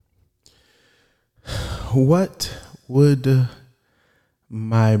What would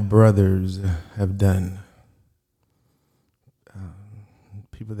my brothers have done?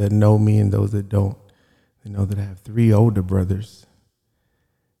 People that know me and those that don't, they know that I have 3 older brothers.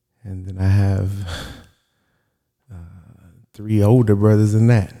 And then I have 3 older brothers than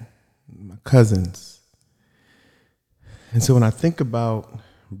that, my cousins. And so when I think about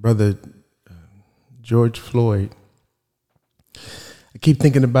Brother George Floyd, I keep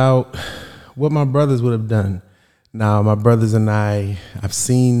thinking about what my brothers would have done. Now, my brothers and I've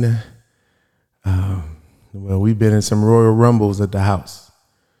seen, we've been in some Royal Rumbles at the house.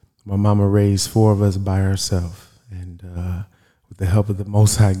 My mama raised 4 of us by herself, and with the help of the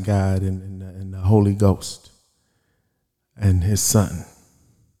Most High God and the Holy Ghost and his son.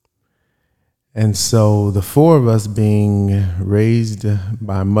 And so the 4 of us being raised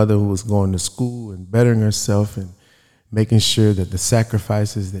by a mother who was going to school and bettering herself and making sure that the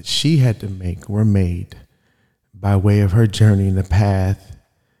sacrifices that she had to make were made by way of her journey in the path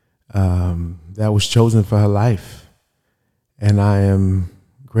that was chosen for her life. And I am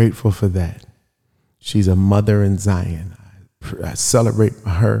grateful for that. She's a mother in Zion. I celebrate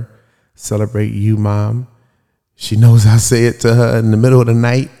her, celebrate you, Mom. She knows I say it to her in the middle of the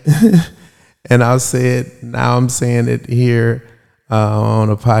night. And I'll say it, now I'm saying it here on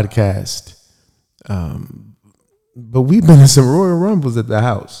a podcast. But we've been in some Royal Rumbles at the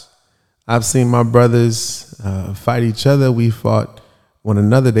house. I've seen my brothers fight each other. We fought one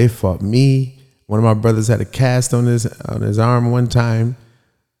another. They fought me. One of my brothers had a cast on his arm one time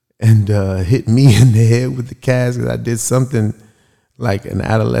and hit me in the head with the cast because I did something like an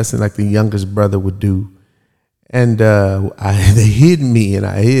adolescent, like the youngest brother would do. And they hid me, and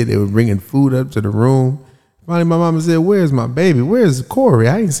I hid. They were bringing food up to the room. Finally, my mama said, "Where's my baby? Where's Corey?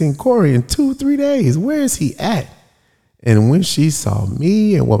 I ain't seen Corey in 2-3 days. Where is he at?" And when she saw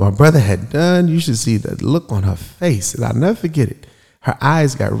me and what my brother had done, you should see the look on her face. And I'll never forget it. Her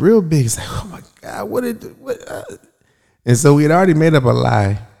eyes got real big. It's like, oh my God, what? And so we had already made up a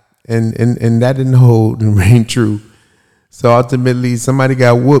lie, and that didn't hold and reign true. So ultimately, somebody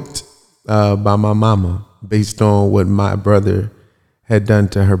got whooped by my mama based on what my brother had done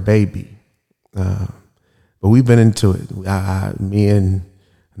to her baby. But we've been into it. Me and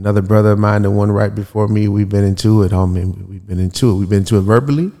another brother of mine, the one right before me, we've been into it, homie. We've been into it. We've been into it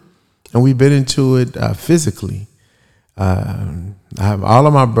verbally, and we've been into it physically. All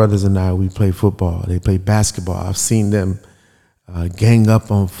of my brothers and I, we play football. They play basketball. I've seen them gang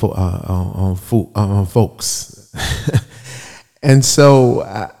up on folks. And so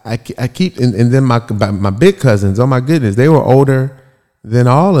I keep, and then my big cousins, oh my goodness, they were older than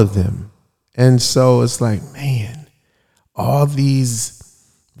all of them. And so it's like, man, all these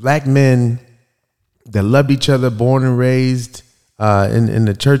black men that loved each other, born and raised in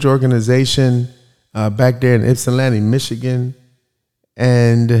the church organization back there in Ypsilanti, Michigan.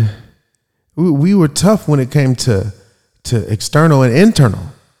 And we were tough when it came to external and internal.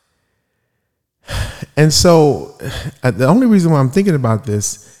 And so the only reason why I'm thinking about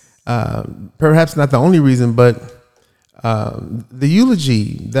this, perhaps not the only reason, but the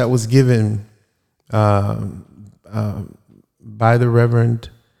eulogy that was given by the Reverend,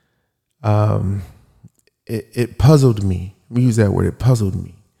 it puzzled me. Let me use that word. It puzzled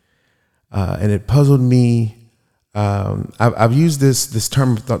me. And it puzzled me. I've used this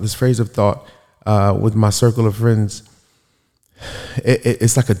term of thought, this phrase of thought with my circle of friends.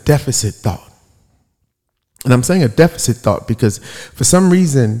 It's like a deficit thought. And I'm saying a deficit thought because for some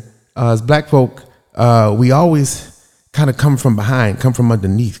reason, as black folk, we always kind of come from behind, come from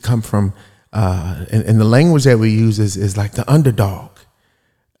underneath, come from, and the language that we use is like the underdog.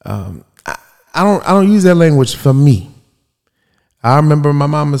 I don't use that language for me. I remember my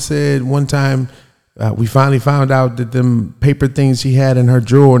mama said one time, we finally found out that them paper things she had in her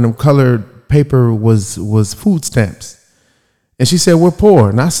drawer and them colored paper was food stamps. And she said, "We're poor."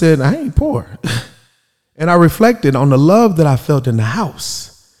 And I said, "I ain't poor." And I reflected on the love that I felt in the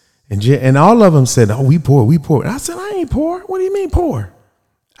house. And all of them said, "Oh, we poor, we poor." And I said, "I ain't poor. What do you mean poor?"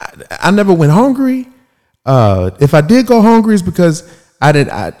 I never went hungry. If I did go hungry, it's because I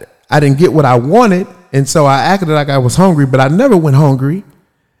didn't get what I wanted. And so I acted like I was hungry, but I never went hungry.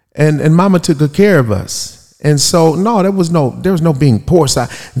 And Mama took good care of us. And so, no, there was no being poor. So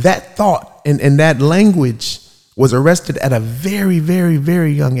that thought and that language was arrested at a very, very,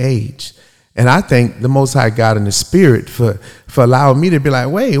 very young age. And I thank the Most High God and the Spirit for allowing me to be like,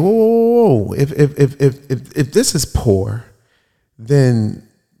 wait, whoa. If this is poor, then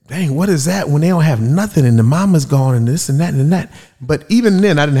dang, what is that when they don't have nothing and the mama's gone and this and that and that? But even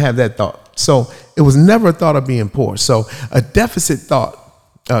then, I didn't have that thought. So it was never a thought of being poor. So a deficit thought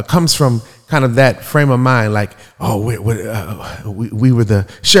comes from kind of that frame of mind, like, oh, we were the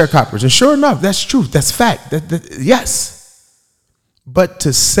sharecroppers. And sure enough, that's truth. That's fact. Yes. But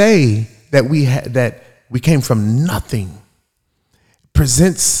to say that we came from nothing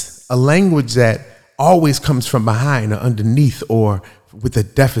presents a language that always comes from behind or underneath or with a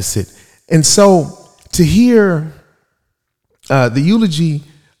deficit. And so to hear the eulogy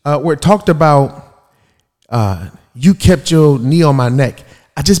where it talked about you kept your knee on my neck,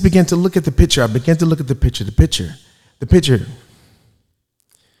 I just began to look at the picture. I began to look at the picture.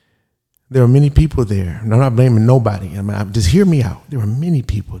 There were many people there. And I'm not blaming nobody. Just hear me out. There were many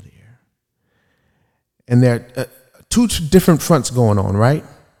people there. And there are two different fronts going on, right?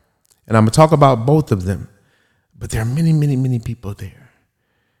 And I'm going to talk about both of them. But there are many, many, many people there.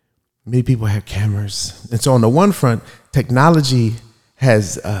 Many people have cameras. And so on the one front, technology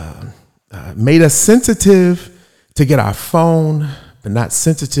has made us sensitive to get our phone, but not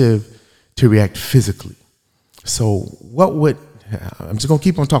sensitive to react physically. So I'm just going to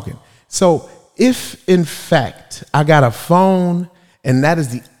keep on talking. So if, in fact, I got a phone and that is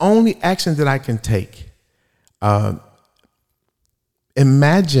the only action that I can take,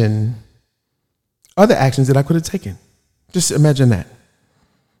 imagine other actions that I could have taken. Just imagine that.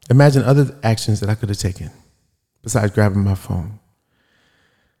 Imagine other actions that I could have taken besides grabbing my phone.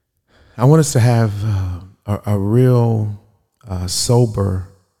 I want us to have a real sober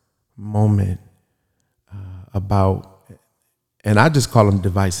moment about, and I just call them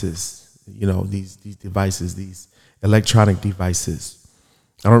devices, these devices, these electronic devices.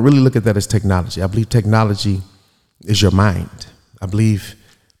 I don't really look at that as technology. I believe technology is your mind. I believe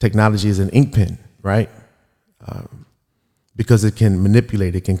technology is an ink pen, right? Because it can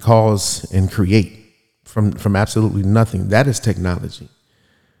manipulate, it can cause and create from absolutely nothing. That is technology.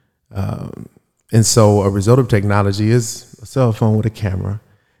 And so a result of technology is a cell phone with a camera.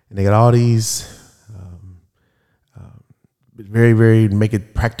 And they got all these very, very, make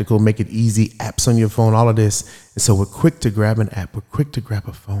it practical, make it easy, apps on your phone, all of this. And so we're quick to grab an app. We're quick to grab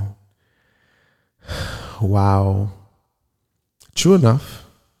a phone. Wow. True enough,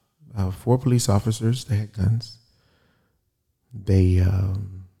 4 police officers, they had guns. They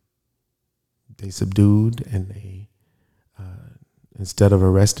subdued and they, instead of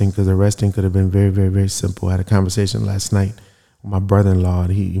arresting, because arresting could have been very, very, very simple. I had a conversation last night with my brother-in-law,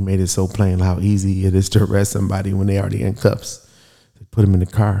 and he made it so plain how easy it is to arrest somebody when they already in cuffs. They put them in the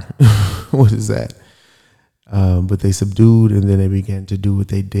car. What is that? But they subdued, and then they began to do what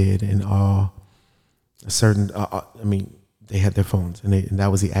they did, and they had their phones, and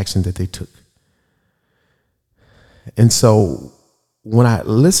that was the action that they took. And so when I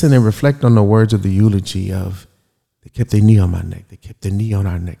listen and reflect on the words of the eulogy of, they kept their knee on my neck, they kept their knee on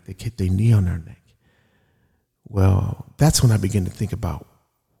our neck, they kept their knee on our neck. Well, that's when I begin to think about,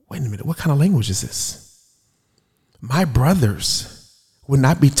 wait a minute, what kind of language is this? My brothers would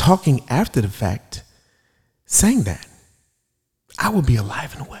not be talking after the fact saying that. I would be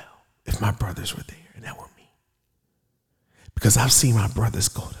alive and well if my brothers were there and that were me. Because I've seen my brothers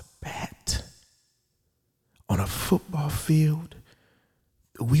go to bat on a football field.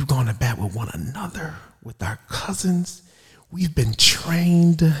 We've gone to bat with one another, with our cousins. We've been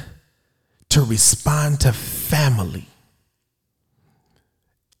trained to respond to family.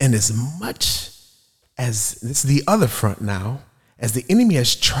 And as much as, this is the other front now, as the enemy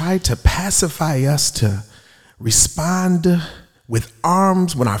has tried to pacify us to respond with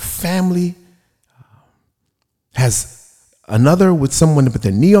arms when our family has another with someone to put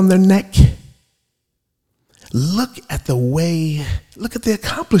their knee on their neck, look at the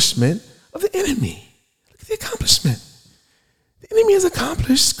accomplishment of the enemy. Look at the accomplishment. The enemy has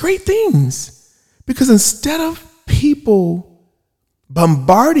accomplished great things because instead of people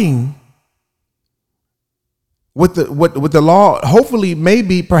bombarding what the law hopefully,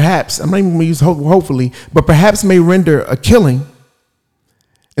 maybe, perhaps, I'm not even going to use hopefully, but perhaps may render a killing,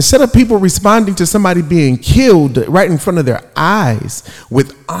 instead of people responding to somebody being killed right in front of their eyes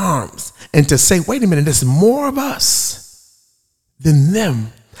with arms and to say, wait a minute, there's more of us than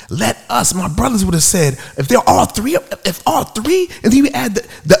them. Let us, my brothers would have said, if they're all three, and then you add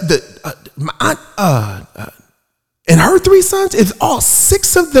my aunt and her 3 sons, if all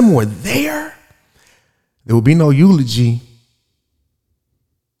 6 of them were there would be no eulogy.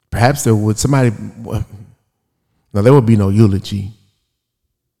 Perhaps there would there would be no eulogy.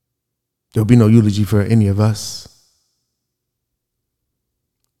 There would be no eulogy for any of us.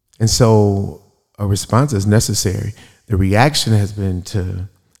 And so a response is necessary. The reaction has been to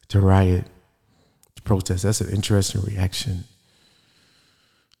riot, to protest. That's an interesting reaction.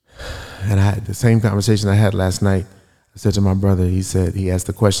 And I had the same conversation I had last night I said to my brother, he asked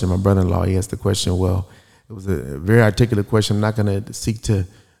the question, my brother-in-law, he asked the question, well, it was a very articulate question. I'm not going to seek to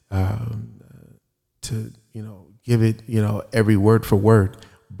give it, every word for word.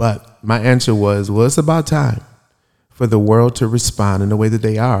 But my answer was, well, it's about time for the world to respond in the way that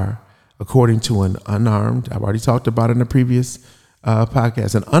they are, according to an unarmed, I've already talked about it in the previous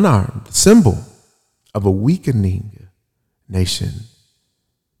podcast, an unarmed symbol of a weakening nation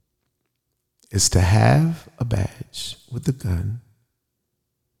is to have a badge with a gun,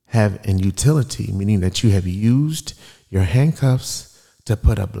 have an utility, meaning that you have used your handcuffs to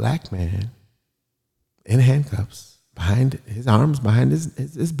put a black man in handcuffs behind his arms, behind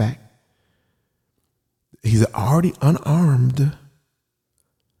his back. He's already unarmed,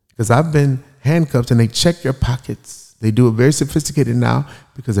 because I've been handcuffed and they check your pockets. They do it very sophisticated now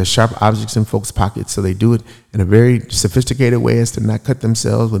because there's sharp objects in folks' pockets. So they do it in a very sophisticated way as to not cut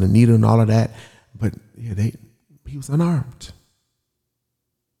themselves with a needle and all of that. But yeah, he was unarmed.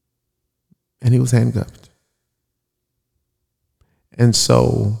 And he was handcuffed. And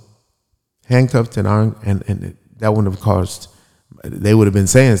so handcuffed and armed, and that wouldn't have caused, they would have been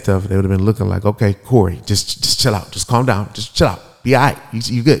saying stuff. They would have been looking like, okay, Corey, just chill out. Just calm down. Just chill out. Be all right.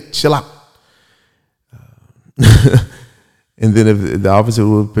 You good. Chill out. And then if the officer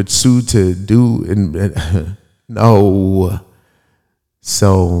would pursue to do, no.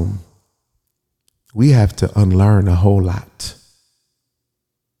 So we have to unlearn a whole lot.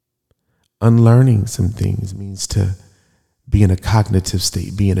 Unlearning some things means to be in a cognitive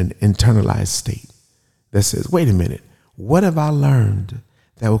state, be in an internalized state that says, wait a minute, what have I learned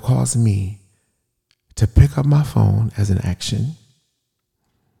that will cause me to pick up my phone as an action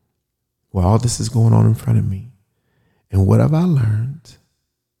while all this is going on in front of me? And what have I learned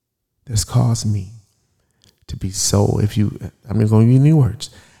that's caused me to be so, I'm not going to use any words,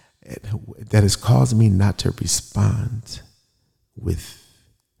 that has caused me not to respond with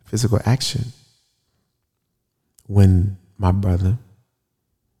physical action when my brother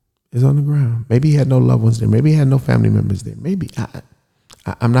is on the ground. Maybe he had no loved ones there. Maybe he had no family members there. Maybe.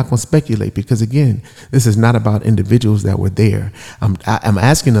 I'm not going to speculate, because, again, this is not about individuals that were there. I'm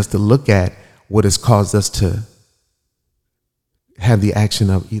asking us to look at what has caused us to have the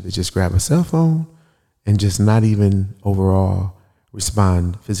action of either just grab a cell phone and just not even overall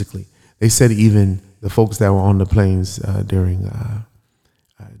respond physically. They said even the folks that were on the planes during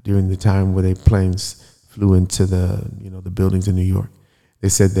the time where the planes flew into the buildings in New York, they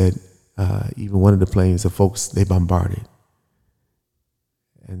said that even one of the planes, the folks they bombarded.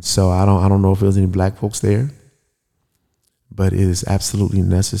 And so I don't know if there was any black folks there, but it is absolutely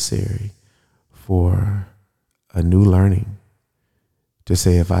necessary for a new learning to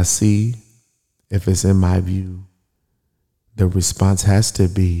say, if it's in my view, the response has to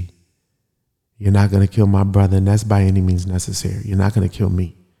be, you're not going to kill my brother, and that's by any means necessary. You're not going to kill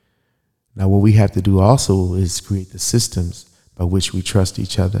me. Now, what we have to do also is create the systems by which we trust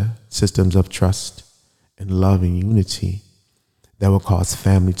each other, systems of trust and love and unity that will cause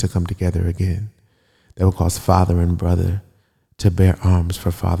family to come together again, that will cause father and brother to bear arms for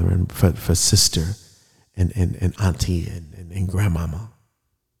father and for sister and auntie and grandmama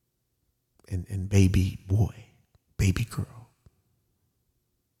and baby boy, baby girl.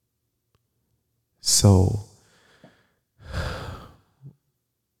 So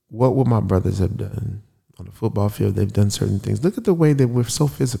what would my brothers have done on the football field? They've done certain things. Look at the way that we're so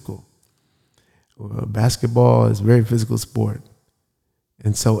physical. Basketball is a very physical sport.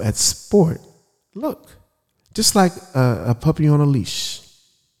 And so at sport, look, just like a puppy on a leash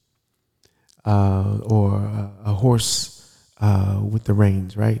or a horse with the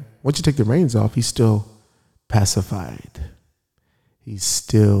reins, right? Once you take the reins off, he's still pacified. He's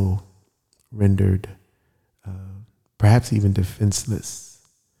still rendered perhaps even defenseless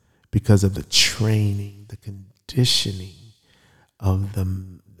because of the training, the conditioning of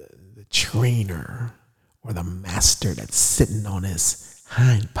the trainer or the master that's sitting on his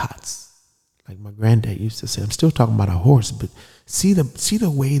hind parts. Like my granddad used to say, I'm still talking about a horse, but see the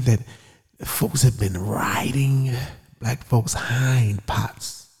way that folks have been riding black folks' hind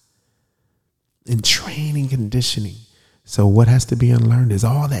parts in training, conditioning. So what has to be unlearned is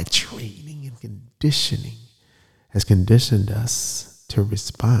all that training and conditioning has conditioned us to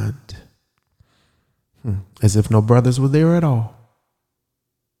respond as if no brothers were there at all.